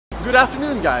Good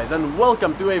afternoon guys, and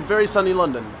welcome to a very sunny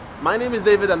London. My name is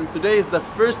David and today is the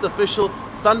first official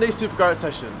Sunday Supercar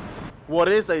Sessions. What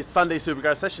is a Sunday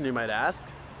Supercar Session, you might ask?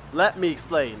 Let me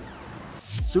explain.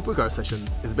 Supercar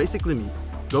Sessions is basically me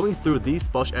going through these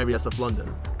posh areas of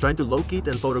London, trying to locate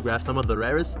and photograph some of the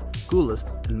rarest,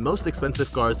 coolest and most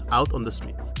expensive cars out on the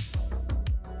streets.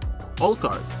 All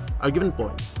cars are given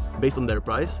points based on their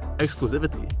price,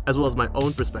 exclusivity, as well as my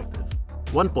own perspective.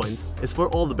 1 point is for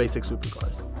all the basic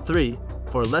supercars, 3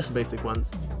 for less basic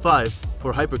ones, 5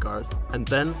 for hypercars, and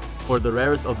 10 for the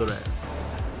rarest of the rare.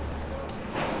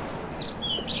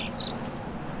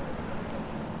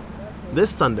 This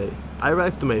Sunday, I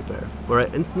arrived to Mayfair, where I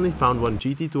instantly found one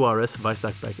GT2 RS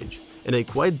Vistac package in a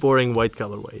quite boring white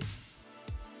colorway.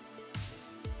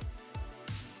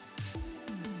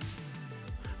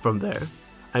 From there,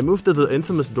 I moved to the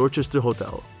infamous Dorchester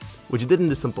Hotel, which didn't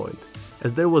disappoint,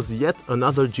 as there was yet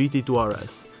another GT2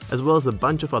 RS, as well as a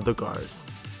bunch of other cars.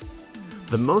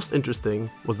 The most interesting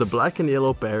was the black and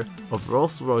yellow pair of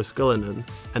Rolls-Royce Cullinan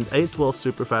and A12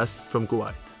 Superfast from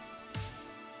Kuwait.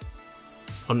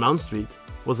 On Mount Street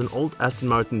was an old Aston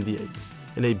Martin V8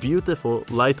 in a beautiful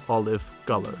light olive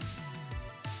color.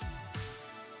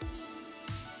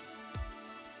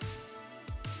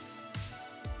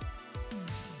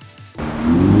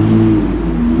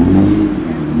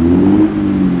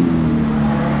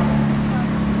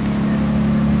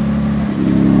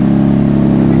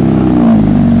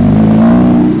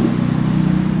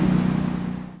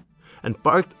 And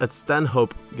parked at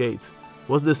Stanhope Gate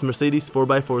was this Mercedes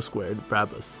 4x4 squared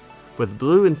Brabus with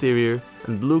blue interior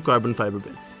and blue carbon fiber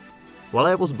bits. While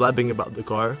I was blabbing about the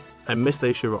car, I missed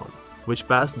a Chiron, which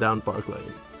passed down Park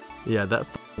Lane. Yeah, that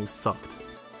f***ing sucked.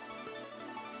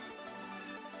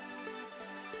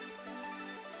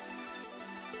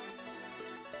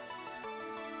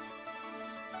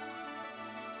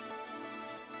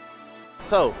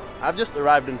 So, I've just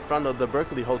arrived in front of the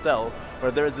Berkeley Hotel,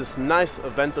 where there is this nice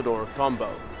Aventador combo.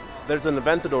 There's an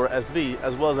Aventador SV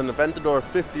as well as an Aventador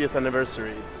 50th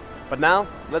anniversary. But now,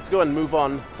 let's go and move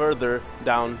on further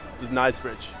down to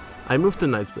Knightsbridge. I moved to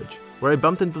Knightsbridge, where I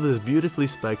bumped into this beautifully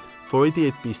spec'd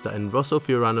 488 Pista in Rosso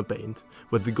Fiorano paint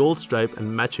with the gold stripe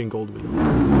and matching gold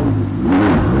wheels.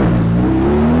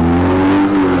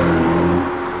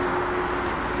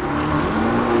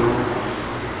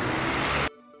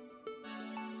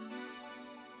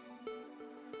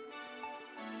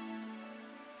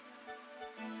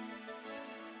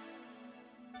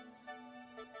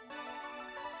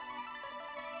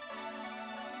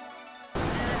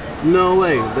 No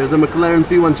way, there's a McLaren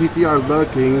P1 GTR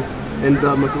lurking in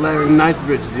the McLaren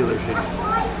Knightsbridge dealership.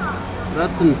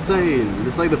 That's insane,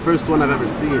 it's like the first one I've ever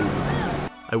seen.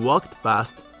 I walked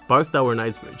past Park Tower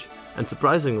Knightsbridge, and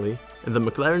surprisingly, in the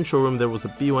McLaren showroom there was a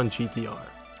P1 GTR.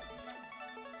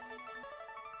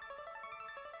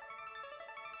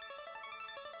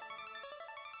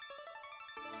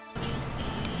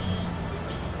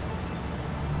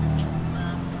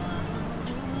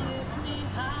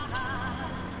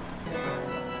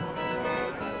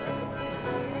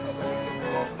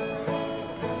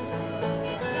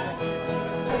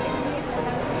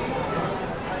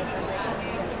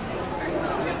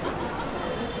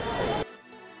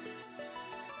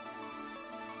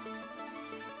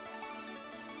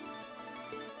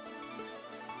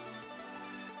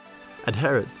 At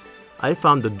Harrods, I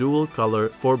found the dual color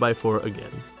 4x4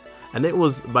 again, and it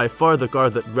was by far the car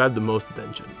that grabbed the most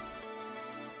attention.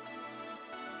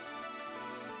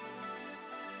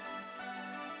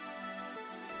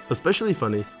 Especially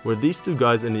funny were these two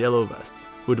guys in yellow vests,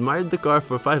 who admired the car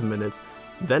for 5 minutes,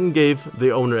 then gave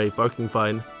the owner a parking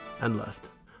fine and left.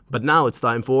 But now it's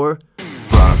time for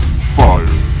Fast Fire!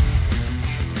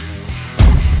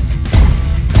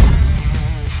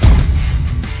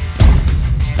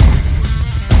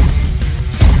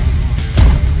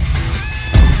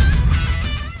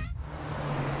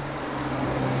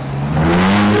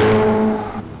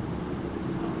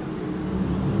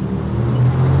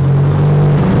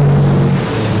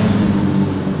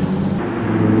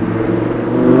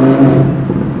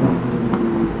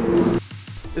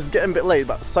 It's getting a bit late,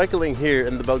 but cycling here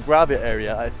in the Belgravia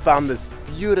area, I found this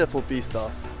beautiful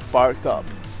Pista parked up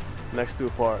next to a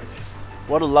park.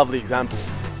 What a lovely example.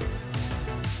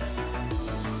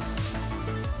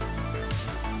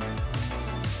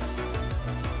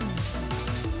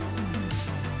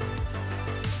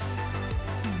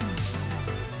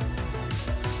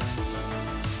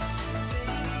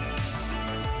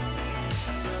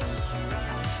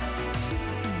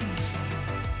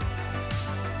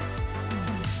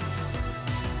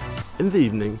 In the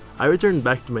evening, I returned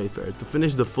back to Mayfair to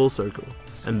finish the full circle,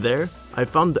 And there, I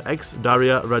found the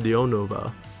ex-Daria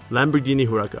Radionova Lamborghini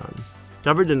Huracan,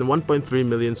 covered in 1.3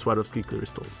 million Swarovski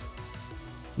crystals.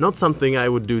 Not something I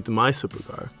would do to my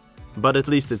supercar, but at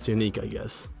least it's unique, I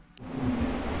guess.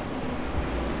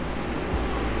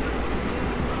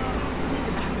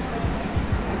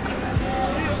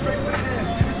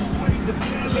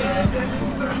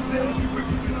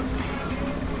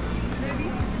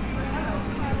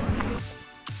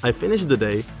 I finished the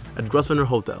day at Grosvenor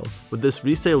Hotel with this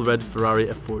resale red Ferrari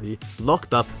F40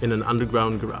 locked up in an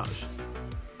underground garage.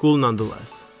 Cool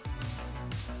nonetheless.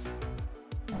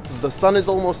 The sun is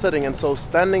almost setting, and so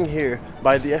standing here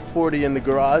by the F40 in the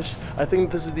garage, I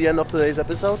think this is the end of today's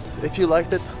episode. If you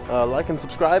liked it, like and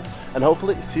subscribe, and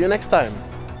hopefully see you next time.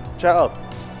 Ciao!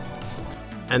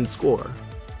 And score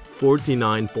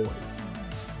 49 points.